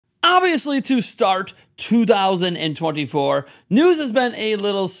obviously, to start 2024, news has been a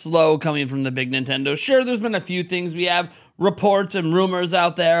little slow coming from the big Nintendo. Sure, there's been a few things. We have reports and rumors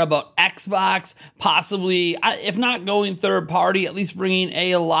out there about Xbox possibly, if not going third party, at least bringing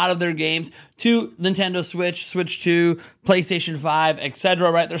a lot of their games to Nintendo Switch, Switch 2, PlayStation 5, etc.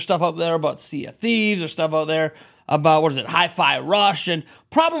 Right? There's stuff up there about Sea of Thieves. There's stuff out there about, what is it, Hi-Fi Rush, and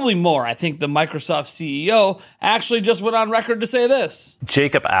probably more. I think the Microsoft CEO actually just went on record to say this.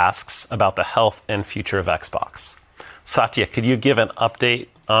 Jacob asks about the health and future of Xbox. Satya, could you give an update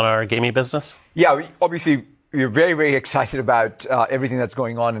on our gaming business? Yeah, obviously, we're very, very excited about everything that's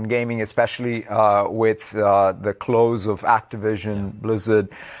going on in gaming, especially with the close of Activision, Blizzard,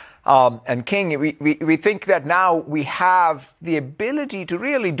 and King. We think that now we have the ability to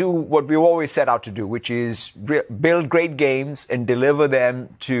really do what we've always set out to do, which is build great games and deliver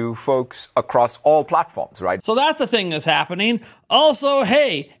them to folks across all platforms, right? So that's the thing that's happening. Also,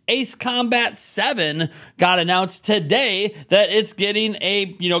 hey, Ace Combat 7 got announced today that it's getting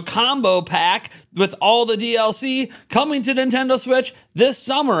a, combo pack with all the DLC coming to Nintendo Switch this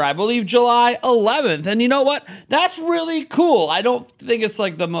summer, I believe July 11th. And you know what? That's really cool. I don't think it's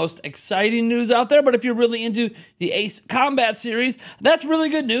like the most exciting news out there, but if you're really into the Ace Combat series, that's really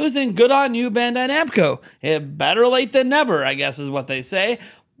good news, and good on you, Bandai Namco. Better late than never, I guess is what they say.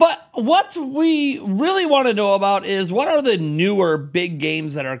 But what we really want to know about is what are the newer big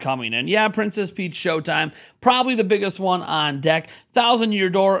games that are coming in. Yeah, Princess Peach Showtime, probably the biggest one on deck. Thousand Year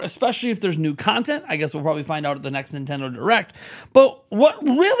Door, especially if there's new content. I guess we'll probably find out at the next Nintendo Direct. But what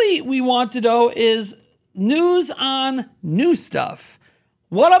really we want to know is news on new stuff.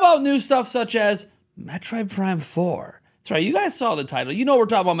 What about new stuff such as Metroid Prime 4? That's right, you guys saw the title. You know we're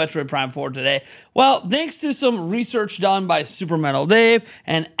talking about Metroid Prime 4 today. Well, thanks to some research done by Super Metal Dave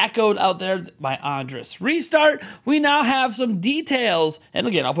and echoed out there by Andres Restart, we now have some details. And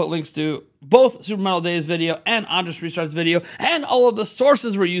again, I'll put links to both Super Metal Dave's video and Andres Restart's video and all of the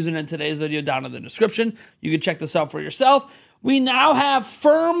sources we're using in today's video down in the description. You can check this out for yourself. We now have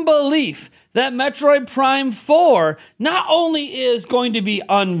firm belief that Metroid Prime 4 not only is going to be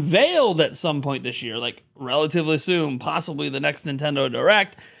unveiled at some point this year, like relatively soon, possibly the next Nintendo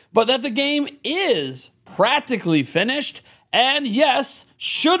Direct, but that the game is practically finished and, yes,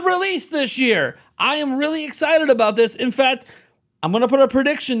 should release this year. I am really excited about this. In fact, I'm going to put a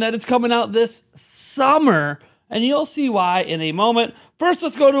prediction that it's coming out this summer, and you'll see why in a moment. First,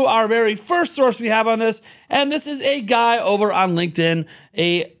 let's go to our very first source we have on this, and this is a guy over on LinkedIn,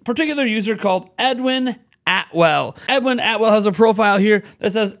 a particular user called Edwin Atwell. Edwin Atwell has a profile here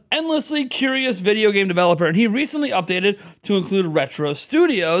that says endlessly curious video game developer, and he recently updated to include Retro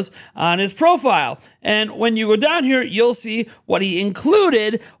Studios on his profile. And when you go down here, you'll see what he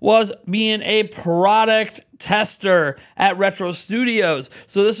included was being a product tester at Retro Studios.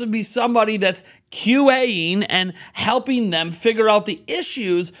 So this would be somebody that's QAing and helping them figure out the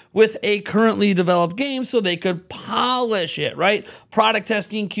issues with a currently developed game so they could polish it, right? Product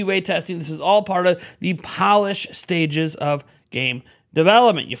testing, QA testing, this is all part of the polish stages of game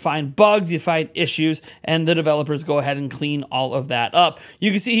development. You find bugs, you find issues, and the developers go ahead and clean all of that up.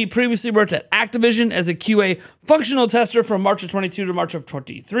 You can see he previously worked at Activision as a QA functional tester from March of 22 to March of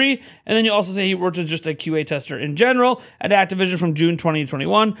 23. And then you also say he worked as just a QA tester in general at Activision from June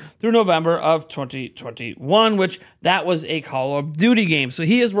 2021 through November of 2021, which that was a Call of Duty game. So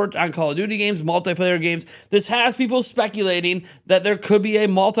he has worked on Call of Duty games, multiplayer games. This has people speculating that there could be a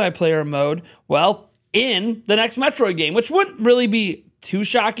multiplayer mode. Well, in the next Metroid game, which wouldn't really be too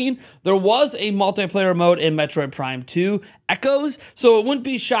shocking. There was a multiplayer mode in Metroid Prime 2 Echoes, so it wouldn't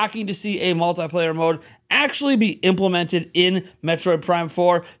be shocking to see a multiplayer mode actually be implemented in Metroid Prime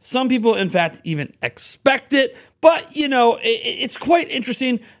 4. Some people, in fact, even expect it, but, it's quite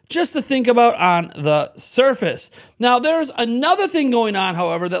interesting just to think about on the surface. Now, there's another thing going on,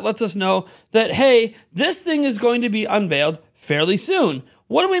 however, that lets us know that, hey, this thing is going to be unveiled fairly soon.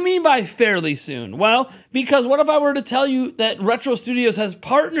 What do we mean by fairly soon? Well, because what if I were to tell you that Retro Studios has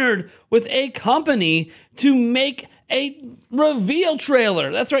partnered with a company to make a reveal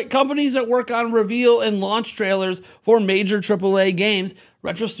trailer? That's right, companies that work on reveal and launch trailers for major AAA games.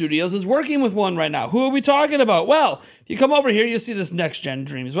 Retro Studios is working with one right now. Who are we talking about? Well, if you come over here, you'll see this Next Gen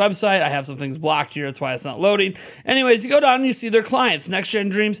Dreams website. I have some things blocked here. That's why it's not loading. Anyways, you go down and you see their clients. Next Gen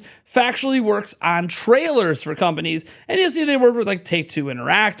Dreams factually works on trailers for companies. And you'll see they work with like Take-Two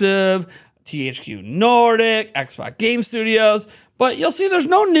Interactive, THQ Nordic, Xbox Game Studios. But you'll see there's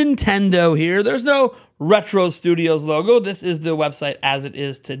no Nintendo here. There's no Retro Studios logo. This is the website as it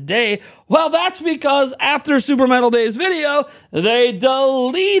is today. Well, that's because after Super Metal Days video, they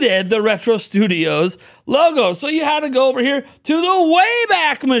deleted the Retro Studios logo. So you had to go over here to the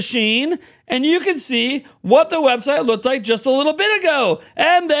Wayback Machine, and you can see what the website looked like just a little bit ago.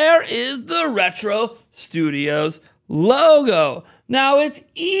 And there is the Retro Studios logo. Now, it's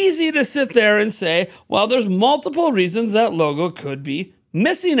easy to sit there and say, well, there's multiple reasons that logo could be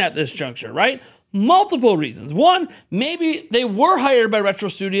missing at this juncture, right? Multiple reasons. One, maybe they were hired by Retro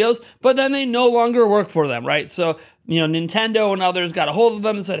Studios, but then they no longer work for them, right? So, Nintendo and others got a hold of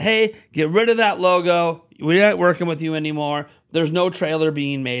them and said, hey, get rid of that logo. We aren't working with you anymore. There's no trailer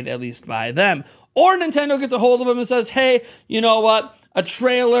being made, at least by them. Or Nintendo gets a hold of them and says, hey, you know what? A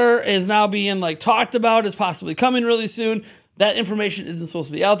trailer is now being talked about, is possibly coming really soon. That information isn't supposed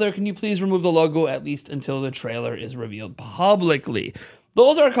to be out there. Can you please remove the logo at least until the trailer is revealed publicly?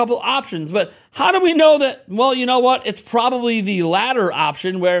 Those are a couple options, but how do we know that, well, you know what? It's probably the latter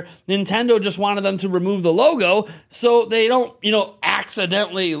option where Nintendo just wanted them to remove the logo so they don't,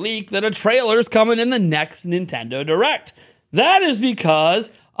 accidentally leak that a trailer is coming in the next Nintendo Direct. That is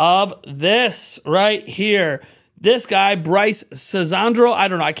because of this right here. This guy, Bryce Sazandro, I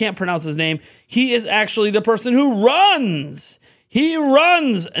don't know, I can't pronounce his name. He is actually the person who runs. He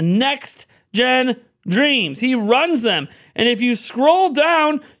runs Next Gen Dreams. He runs them. And if you scroll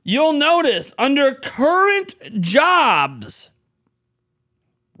down, you'll notice under current jobs,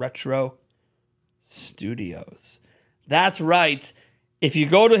 Retro Studios. That's right. If you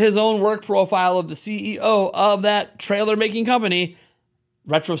go to his own work profile of the CEO of that trailer making company,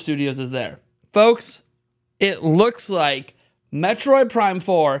 Retro Studios is there. Folks, it looks like Metroid Prime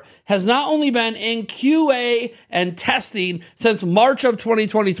 4 has not only been in QA and testing since March of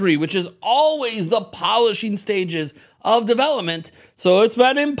 2023, which is always the polishing stages of development. So it's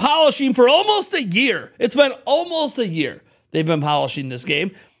been in polishing for almost a year. It's been almost a year they've been polishing this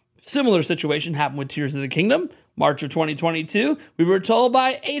game. Similar situation happened with Tears of the Kingdom. March of 2022, we were told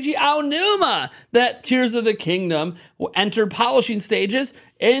by Eiji Aonuma that Tears of the Kingdom entered polishing stages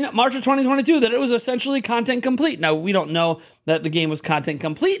in March of 2022, that it was essentially content complete. Now, we don't know that the game was content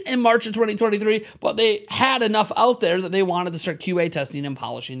complete in March of 2023, but they had enough out there that they wanted to start QA testing and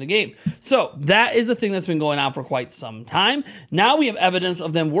polishing the game. So that is a thing that's been going on for quite some time. Now we have evidence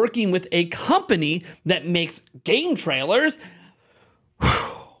of them working with a company that makes game trailers.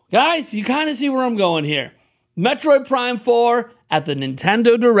 Guys, you kind of see where I'm going here. Metroid Prime 4 at the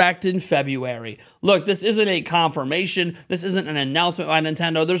Nintendo Direct in February. Look, this isn't a confirmation. This isn't an announcement by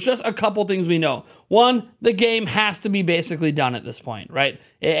Nintendo. There's just a couple things we know. One, the game has to be basically done at this point, right?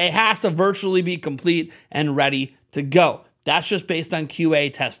 It has to virtually be complete and ready to go. That's just based on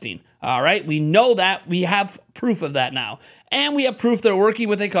QA testing. All right, we know that. We have proof of that now. And we have proof they're working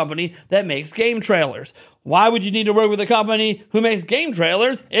with a company that makes game trailers. Why would you need to work with a company who makes game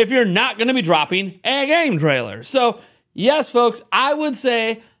trailers if you're not going to be dropping a game trailer? So, yes, folks, I would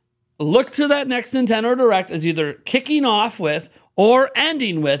say look to that next Nintendo Direct as either kicking off with or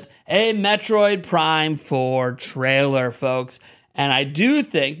ending with a Metroid Prime 4 trailer, folks. And I do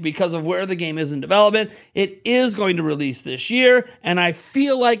think, because of where the game is in development, it is going to release this year, and I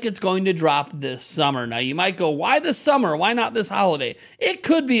feel like it's going to drop this summer. Now, you might go, why this summer? Why not this holiday? It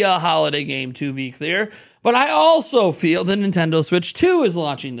could be a holiday game, to be clear, but I also feel the Nintendo Switch 2 is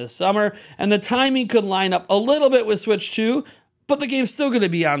launching this summer, and the timing could line up a little bit with Switch 2, but the game's still going to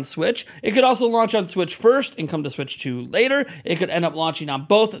be on Switch. It could also launch on Switch first and come to Switch 2 later. It could end up launching on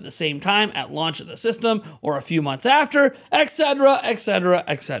both at the same time at launch of the system or a few months after, etc., etc.,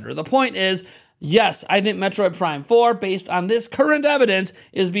 etc. The point is, yes, I think Metroid Prime 4, based on this current evidence,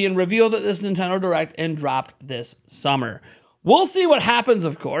 is being revealed at this Nintendo Direct and dropped this summer. We'll see what happens,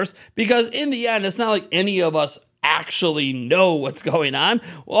 of course, because in the end, it's not like any of us actually know what's going on.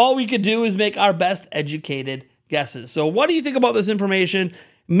 All we could do is make our best educated guesses. So what do you think about this information?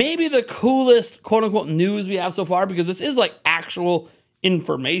 Maybe the coolest quote-unquote news we have so far, because this is like actual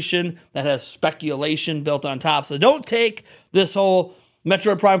information that has speculation built on top. So don't take this whole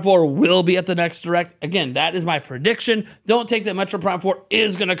Metroid Prime 4 will be at the next Direct. Again, that is my prediction. Don't take that Metroid Prime 4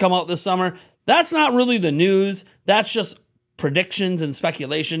 is going to come out this summer. That's not really the news. That's just predictions and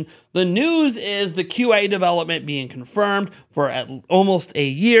speculation. The news is the QA development being confirmed for almost a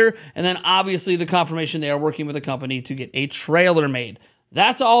year, and then obviously the confirmation they are working with a company to get a trailer made.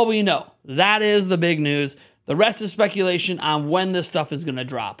 That's all we know. That is the big news. The rest is speculation on when this stuff is going to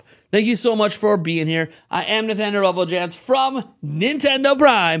drop. Thank you so much for being here. I am Nathaniel Reveljans from Nintendo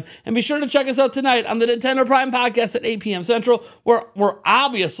Prime, and be sure to check us out tonight on the Nintendo Prime podcast at 8 p.m. Central, where we're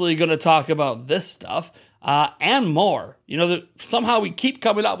obviously going to talk about this stuff. and more. You know, somehow we keep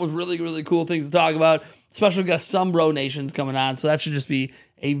coming up with really, really cool things to talk about. Special guest Sumbro Nation's coming on, so that should just be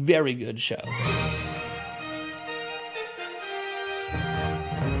a very good show.